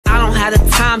don't have the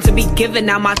time to be giving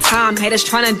out my time. Haters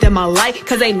tryna dim my light,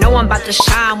 cause they know I'm about to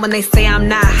shine. When they say I'm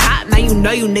not hot, now you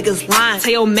know you niggas lying.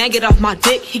 Tell your man get off my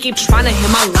dick, he keep trying to hit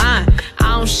my line.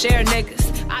 I don't share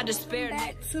niggas, I just spare niggas.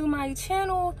 Back to my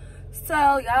channel.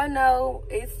 So y'all know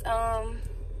it's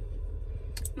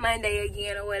Monday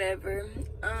again or whatever.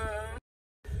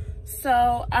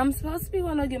 So I'm supposed to be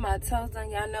going to get my toes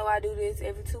done. Y'all know I do this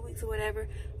every 2 weeks or whatever,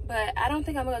 but I don't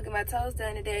think I'm gonna go get my toes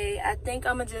done today. I think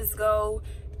I'm gonna just go,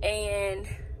 and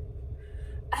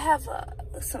I have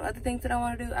some other things that I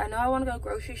want to do. I know I want to go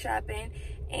grocery shopping,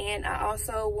 and I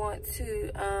also want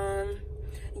to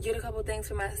get a couple things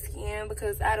for my skin,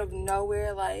 because out of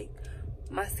nowhere, like,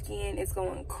 my skin is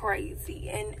going crazy,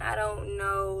 and I don't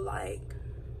know, like,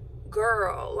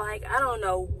 girl, like, I don't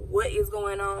know what is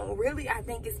going on. Really, I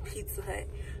think it's Pizza Hut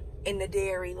in the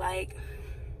dairy. Like,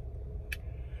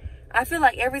 I feel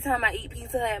like every time I eat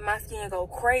Pizza Hut, my skin go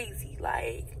crazy.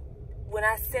 Like, when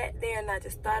I sat there and I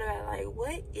just thought about it, like,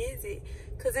 what is it?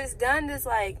 Because it's done this,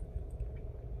 like,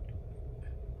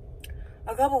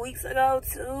 a couple weeks ago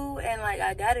too, and like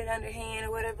I got it underhand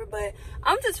or whatever. But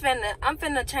I'm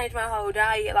finna change my whole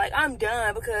diet. Like, I'm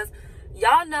done, because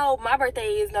y'all know my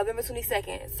birthday is November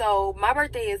 22nd. So my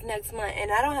birthday is next month,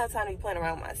 and I don't have time to be playing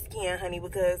around with my skin, honey,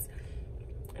 because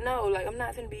no, like, I'm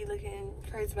not finna be looking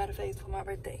crazy about the face for my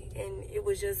birthday. And it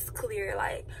was just clear.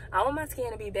 Like, I want my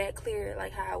skin to be back clear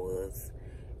like how it was.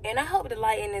 And I hope the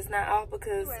lighting is not off,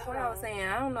 because what I was saying,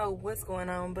 I don't know what's going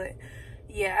on, but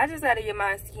yeah, I just gotta get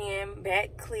my skin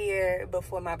back clear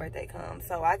before my birthday comes.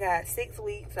 So I got 6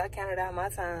 weeks. I counted out my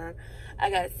time. I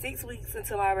got 6 weeks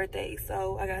until my birthday.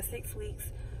 So I got 6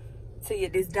 weeks to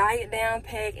get this diet down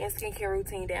pat and skincare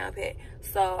routine down pat.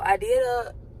 So I did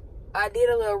a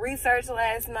little research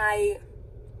last night.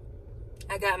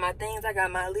 I got my things. I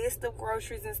got my list of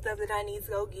groceries and stuff that I need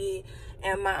to go get,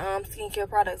 and my skincare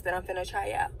products that I'm finna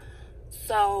try out.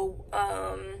 So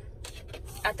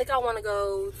I think I want to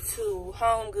go to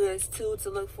Homegoods too, to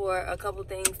look for a couple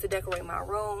things to decorate my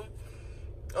room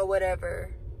or whatever.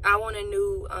 I want a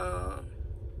new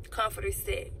comforter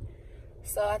set,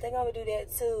 so I think I'm gonna do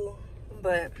that too.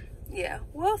 But yeah,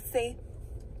 we'll see.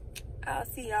 I'll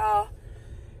see y'all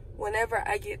whenever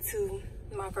I get to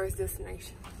my first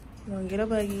destination. I'm gonna get a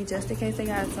buggy just in case they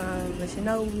got some, but you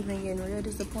know we've been getting real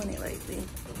disappointed lately.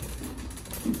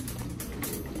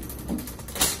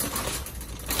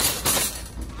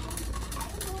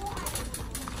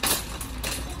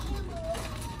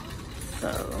 So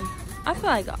I feel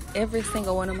like every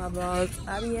single one of my vlogs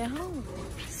I be at home.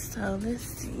 So let's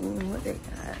see what they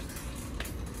got.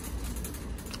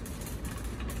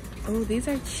 Oh, these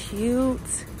are cute.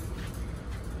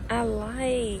 I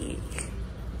like.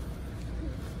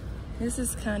 This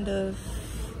is kind of,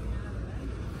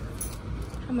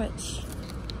 how much?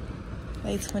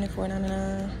 Like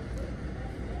 $24.99.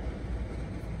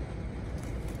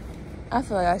 I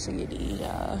feel like I should get these,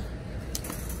 y'all.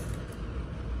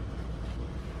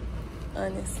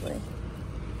 Honestly,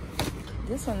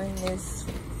 this one ain't as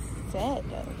fat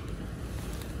though.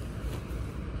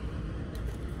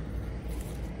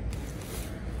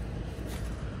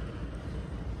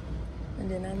 And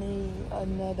then I need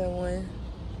another one,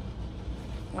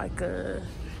 like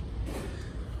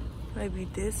maybe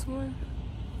this one,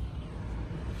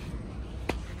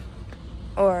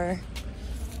 or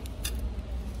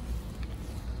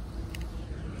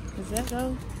does that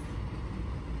go?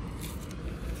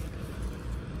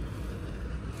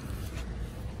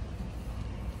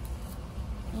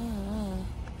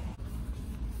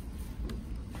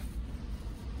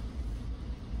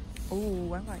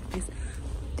 Oh, I like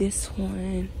this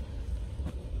one.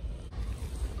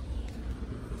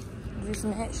 Does this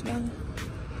match them?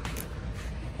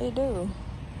 They do.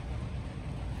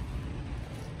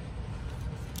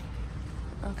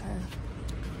 Okay.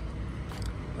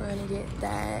 We're gonna get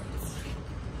that.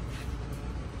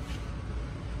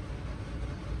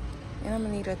 And I'm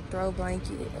gonna need a throw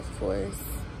blanket, of course.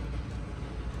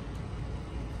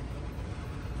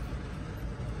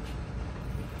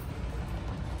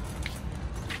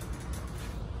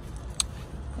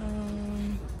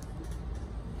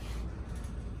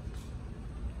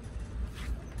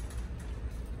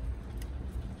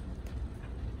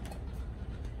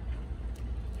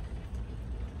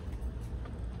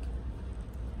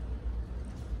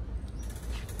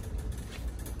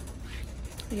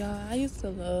 Y'all, I used to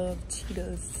love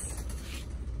cheetahs.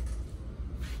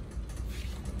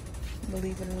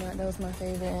 Believe it or not, that was my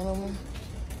favorite animal.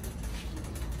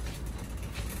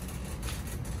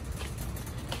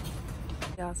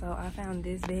 Y'all, so I found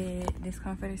this bed, this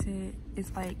comforter set.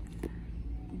 It's like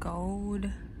gold.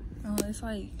 Oh, it's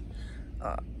like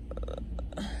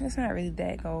It's not really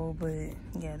that gold, but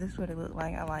yeah, this is what it looked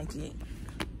like. I like it.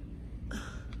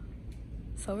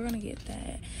 So we're gonna get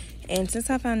that. And since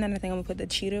I found that, I think I'm gonna put the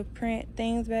cheetah print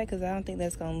things back because I don't think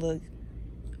that's gonna look,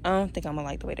 I don't think I'm gonna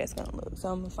like the way that's gonna look. So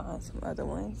I'm gonna find some other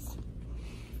ones.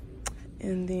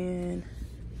 And then,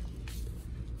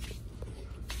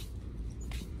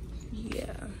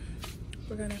 yeah,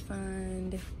 we're gonna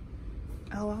find,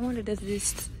 oh, I wonder, does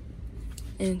this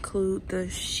include the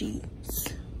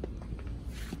sheets?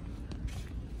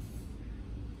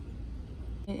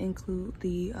 It include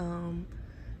the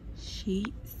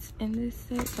sheets in this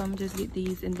set, so I'm gonna just get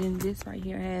these. And then this right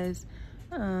here has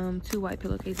 2 white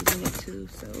pillowcases in it too.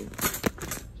 So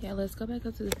yeah, let's go back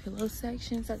up to the pillow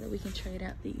section so that we can trade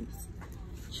out these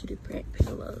cheetah print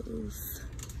pillows.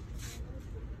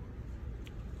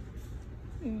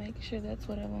 Make sure that's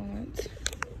what I want.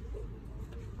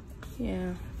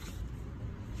 Yeah.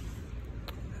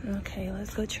 Okay,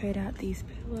 let's go trade out these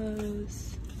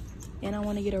pillows. And I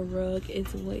want to get a rug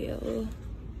as well,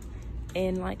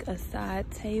 and like a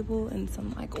side table and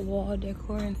some like wall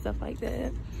decor and stuff like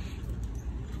that.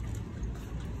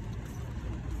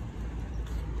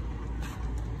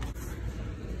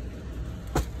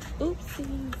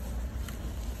 Oopsie.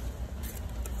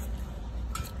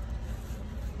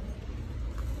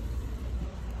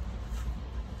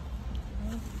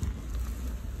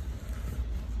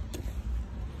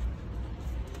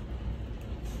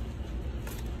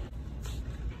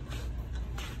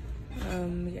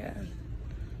 Yeah.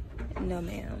 No,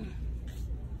 ma'am.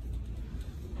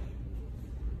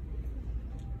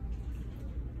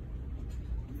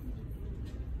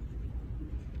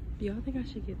 Y'all think I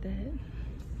should get that?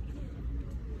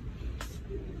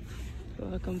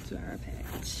 Welcome to our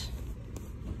patch.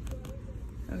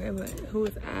 Okay, but who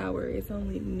is our? It's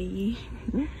only me.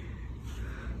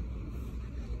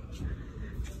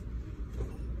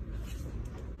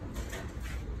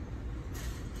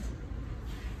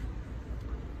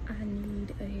 I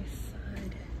need a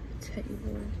side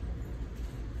table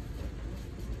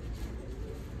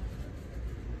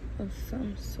of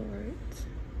some sort.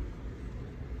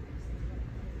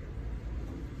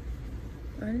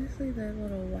 Honestly, that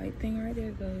little white thing right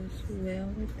there goes well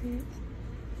with it,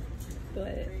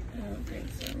 but I don't think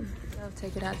so. I'll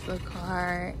take it out to the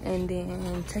car and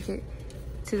then take it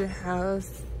to the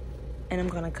house, and I'm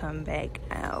gonna come back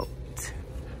out.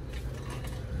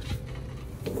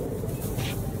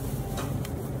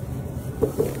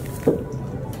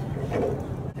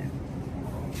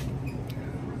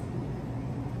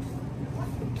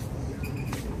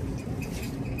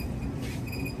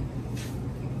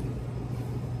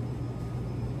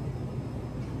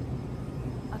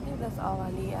 That's all I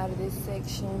need out of this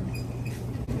section.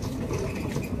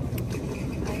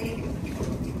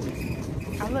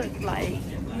 I look like,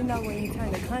 you know when you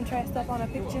turn the contrast up on a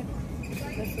picture? That's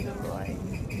what it looks like.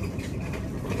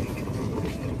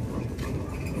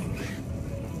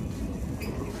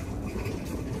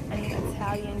 I need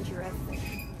Italian dressing.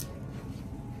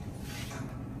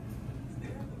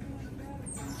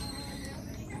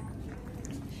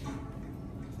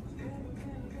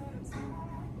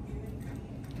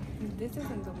 This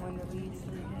isn't the one that we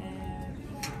usually have,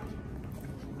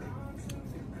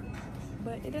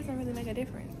 but it doesn't really make a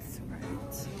difference,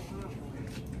 right? So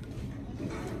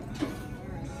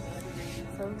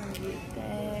we're gonna get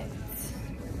that.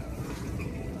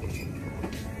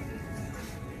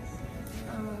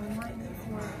 Might need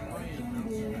some more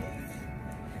Homegoods.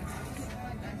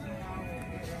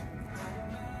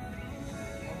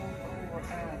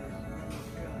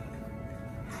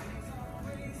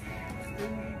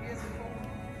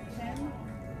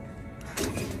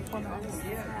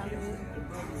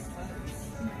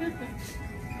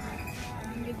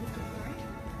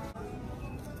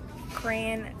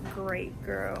 Cran great,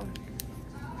 girl.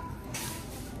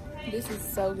 This is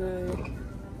so good.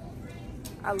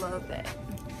 I love that.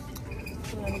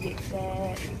 We're gonna get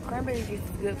that. Cranberry juice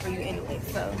is good for you anyway,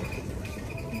 so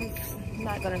it's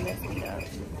not gonna mess me up.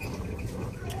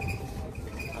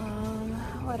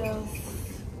 What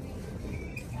else?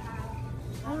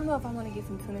 I don't know if I'm gonna get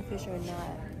some tuna fish or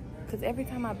not, because every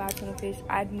time I buy tuna fish,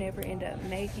 I'd never end up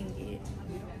making it.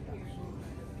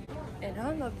 And I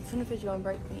don't know if the tuna fish is gonna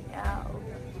break me out.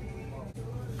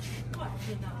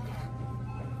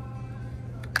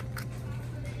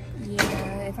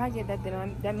 Yeah, if I get that,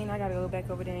 then that means I gotta go back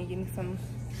over there and get me some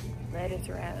lettuce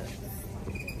wraps.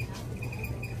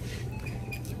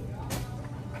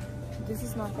 This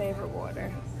is my favorite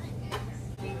water.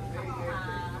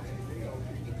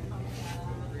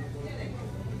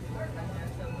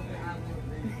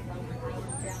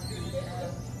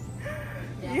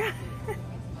 Yeah.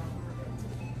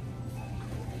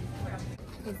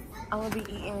 I'm gonna be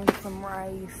eating some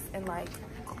rice and like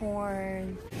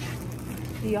corn.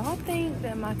 Do y'all think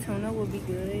that my tuna will be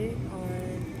good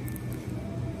on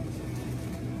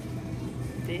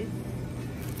this?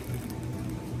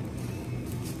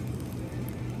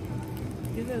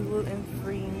 This is gluten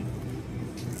free.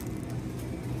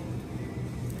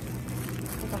 I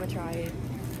think I'm gonna try it.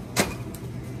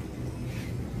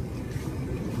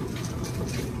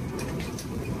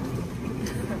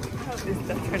 I hope this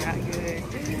stuff turned out good.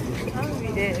 I'm gonna be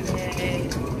dead, man.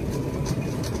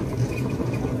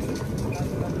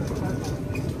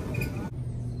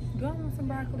 Do I want some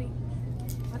broccoli?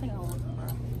 I think I want some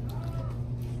broccoli.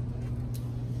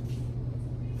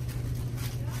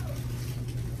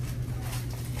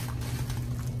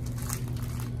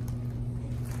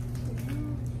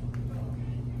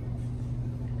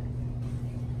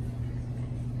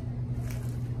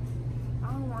 I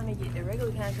don't want to get the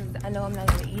regular kind because I know I'm not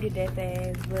gonna eat it that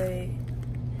fast, but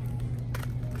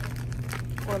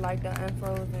or like the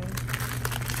unfrozen.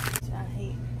 Which I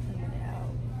hate coming it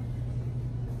out.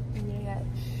 And then they got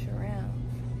shrimp.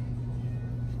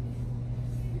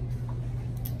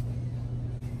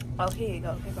 Oh, here you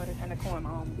go. Here go the kind of corn my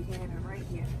mom be having right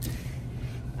here.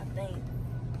 I think.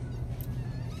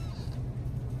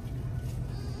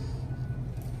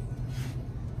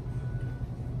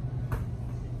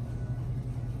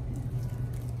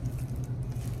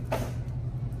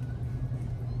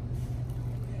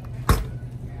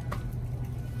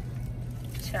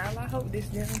 Child, I hope this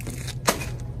done.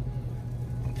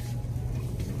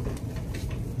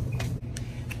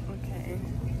 Okay.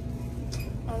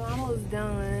 I'm almost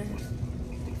done.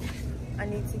 I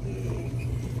need to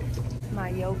get my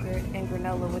yogurt and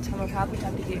granola, which I'm gonna probably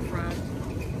have to get from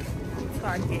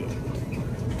Target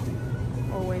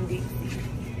or Wendy's.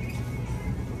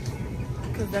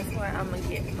 Because that's where I'm gonna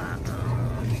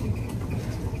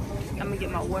get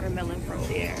my watermelon from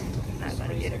there. I'm not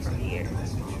gonna get it from here.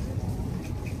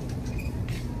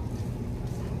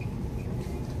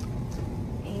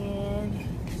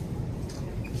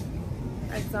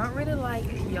 I don't really like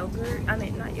yogurt. I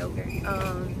mean, not yogurt.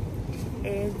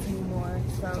 Eggs anymore.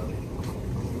 So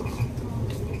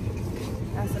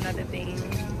that's another thing.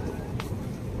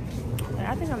 But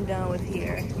I think I'm done with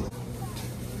here.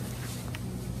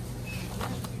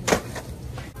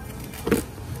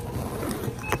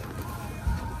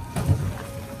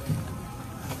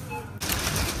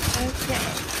 Okay.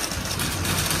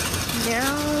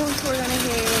 Now we're gonna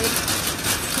head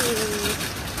to.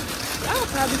 Y'all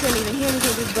probably couldn't even hear me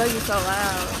because this buggy is so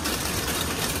loud.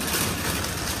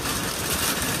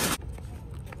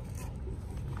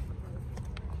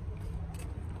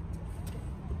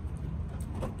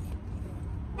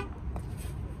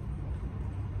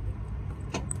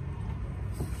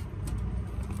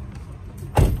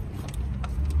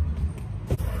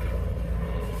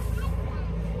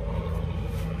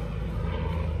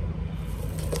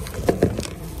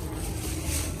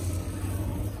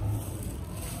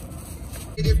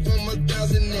 From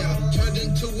 1,000 now, turned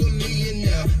into a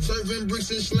millionaire, serving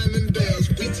bricks and slamming bells.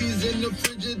 BT's in the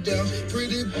Frigidaire,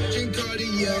 pretty bitch in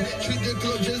Cartier. Treat the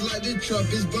club just like the truck.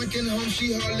 Is bunking home,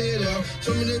 she haul it out.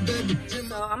 So many baby.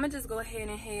 So I'm gonna just go ahead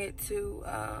and head to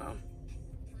I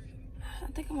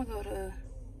think I'm gonna go to.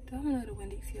 Do I'm gonna go to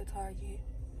Winn-Dixie or Target?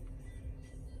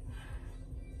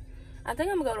 I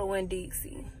think I'm gonna go to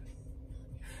Winn-Dixie.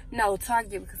 No,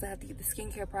 Target, because I have to get the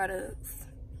skincare products.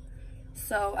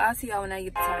 So I'll see y'all when I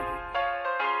get to Target.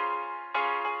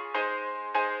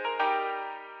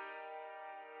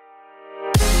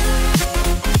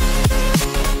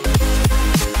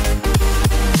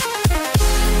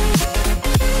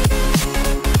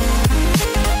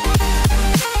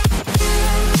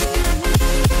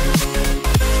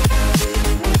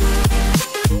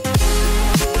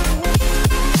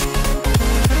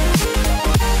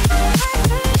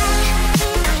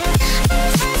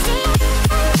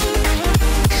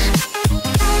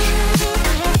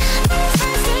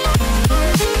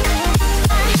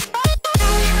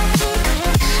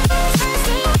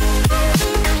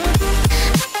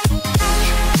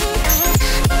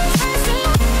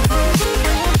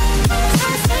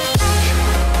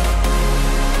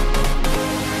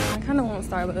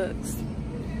 Starbucks.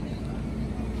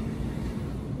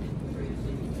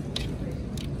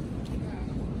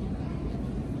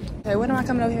 Okay, what am I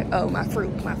coming over here? Oh, my fruit.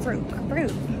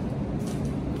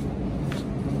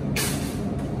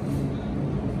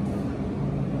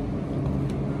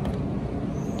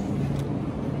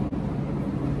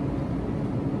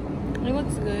 It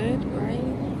looks good, right?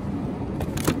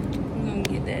 I'm gonna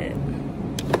get that.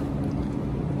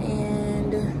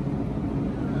 And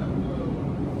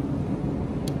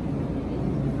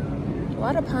why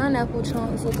Why the pineapple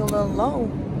chunks look a little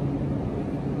low?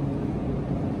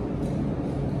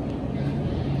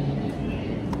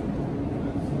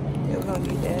 Yeah, we're gonna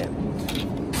get that.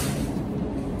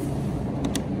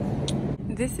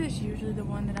 This is usually the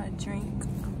one that I drink,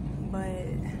 but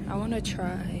I want to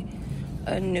try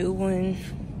a new one.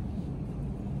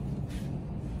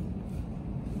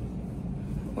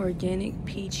 Organic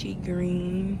peachy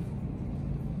green.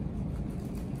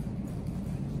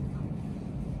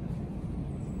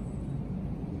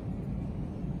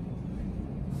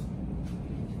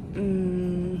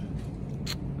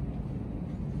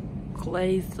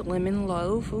 Glazed lemon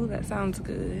loaf. Ooh, that sounds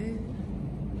good.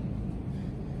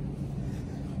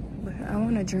 But I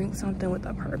want to drink something with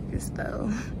a purpose though.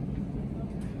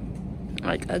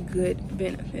 Like a good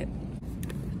benefit.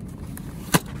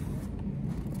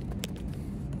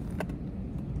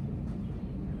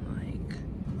 Like,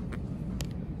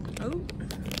 oh.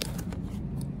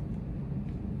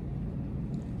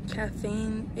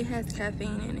 Caffeine. It has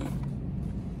caffeine in it.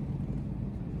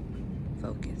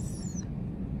 Focus.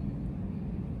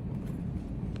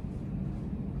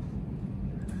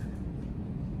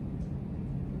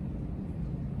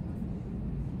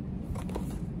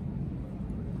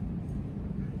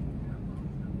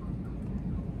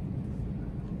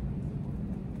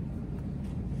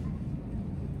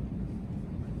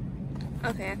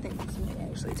 Okay, I think this may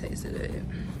actually taste good.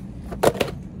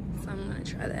 So I'm gonna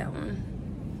try that one.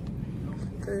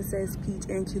 Cause it says peach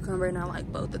and cucumber and I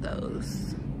like both of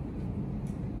those.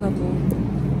 Couple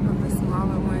of the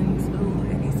smaller ones. Ooh,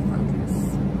 it needs focus.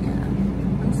 Yeah.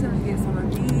 I'm just gonna get some of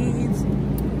these.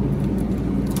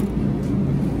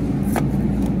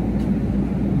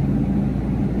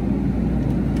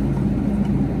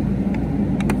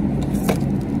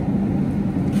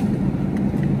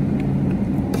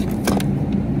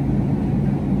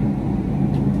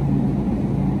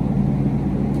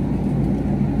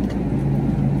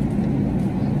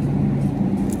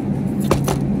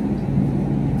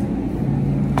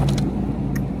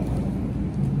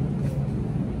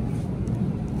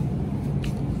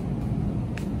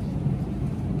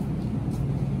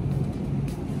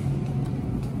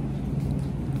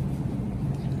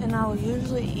 And I will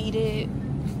usually eat it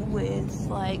with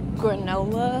like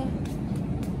granola.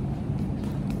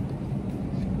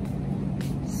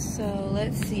 So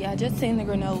let's see, I just seen the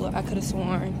granola. I could have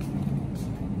sworn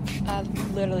I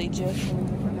literally just seen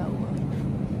the granola.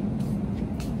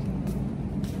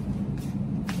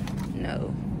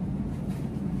 No.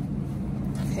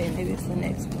 Okay, maybe it's the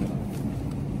next one.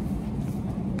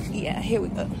 Yeah, here we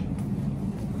go.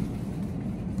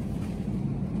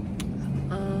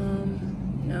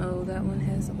 No, that one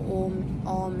has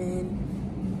almond.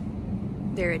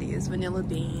 There it is, vanilla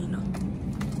bean.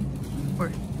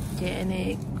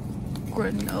 Organic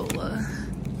granola.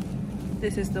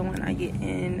 This is the one I get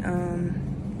in,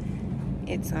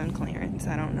 it's on clearance.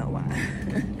 I don't know why.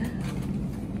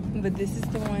 But this is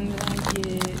the one that I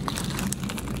get.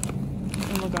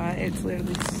 Oh my God, it's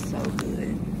literally so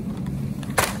good.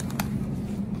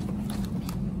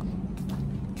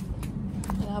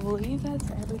 I believe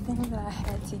that's everything that I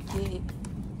had to get.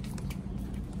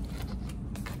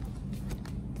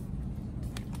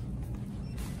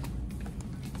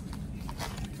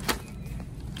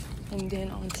 And then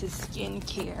on to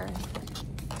skincare.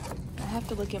 I have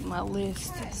to look at my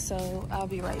list, so I'll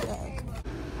be right back.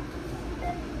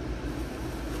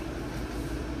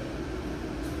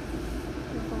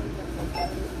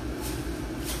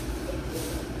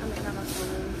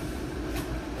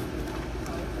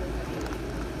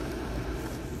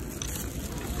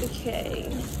 Okay.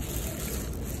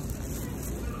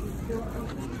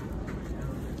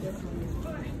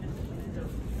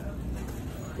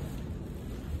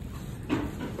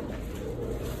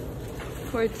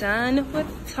 We're done with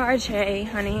Tarjay,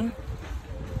 honey.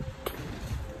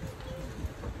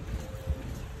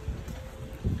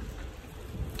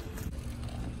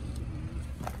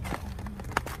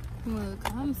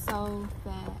 Look, I'm so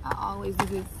fat. I always do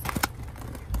this.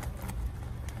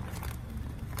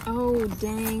 Oh,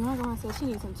 dang. My grandma said she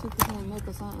needs some 2% milk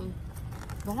or something.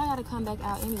 But I gotta come back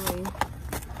out anyway.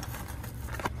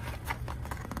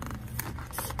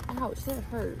 Ouch, that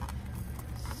hurt.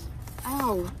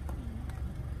 Ow.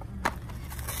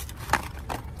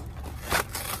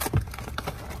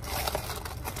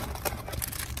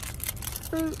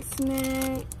 Fruit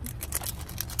snack.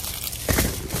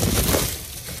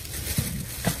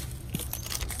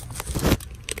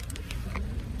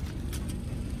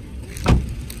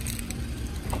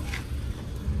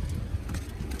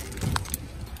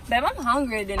 Babe, I'm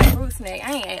hungrier than a fruit snack.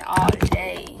 I ain't ate all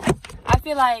day. I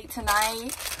feel like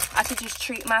tonight I I should just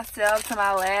treat myself to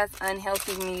my last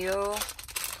unhealthy meal.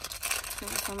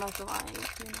 I'm about to,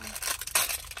 like, you know,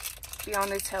 be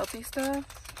on this healthy stuff.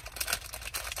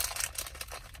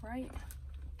 Right?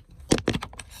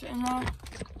 Shouldn't I?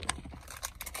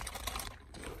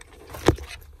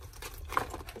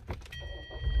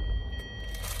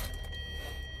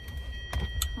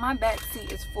 My back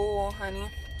seat is full, honey.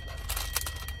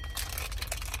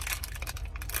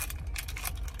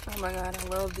 Oh my God, I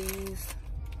love these.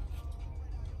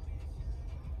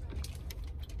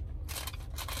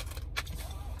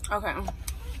 Okay. I'm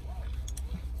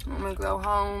gonna go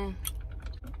home,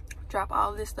 drop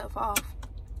all this stuff off,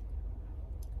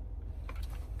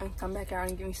 and come back out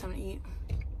and give me something to eat.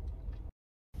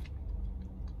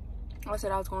 I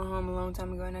said I was going home a long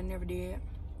time ago and I never did.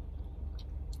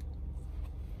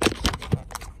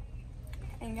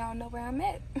 And y'all know where I'm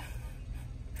at.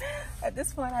 At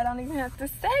this point, I don't even have to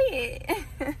say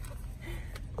it.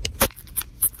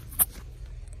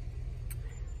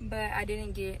 But I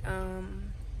didn't get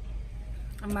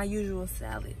my usual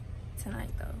salad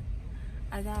tonight though.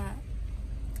 I got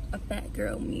a fat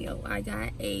girl meal. I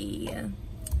got a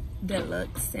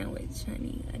deluxe sandwich,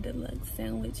 honey. A deluxe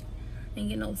sandwich. Ain't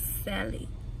get no salad,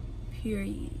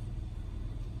 period.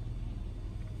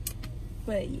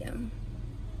 But yeah,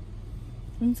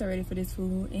 I'm so ready for this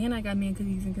food. And I got me a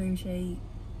cookies and cream shake.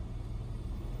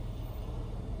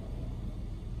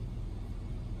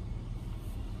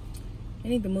 I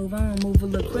need to move on, move a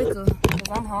little quicker, because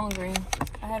I'm hungry.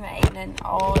 I haven't eaten nothing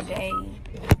all day.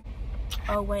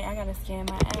 Oh wait, I gotta scan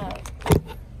my app.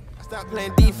 Stop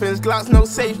playing defense, Glocks, no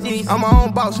safety. I'm my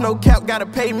own boss, no cap, gotta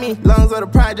pay me. Lungs of the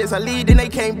projects, I lead and they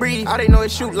can't breathe. All they know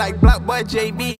is shoot like Block Boy JB.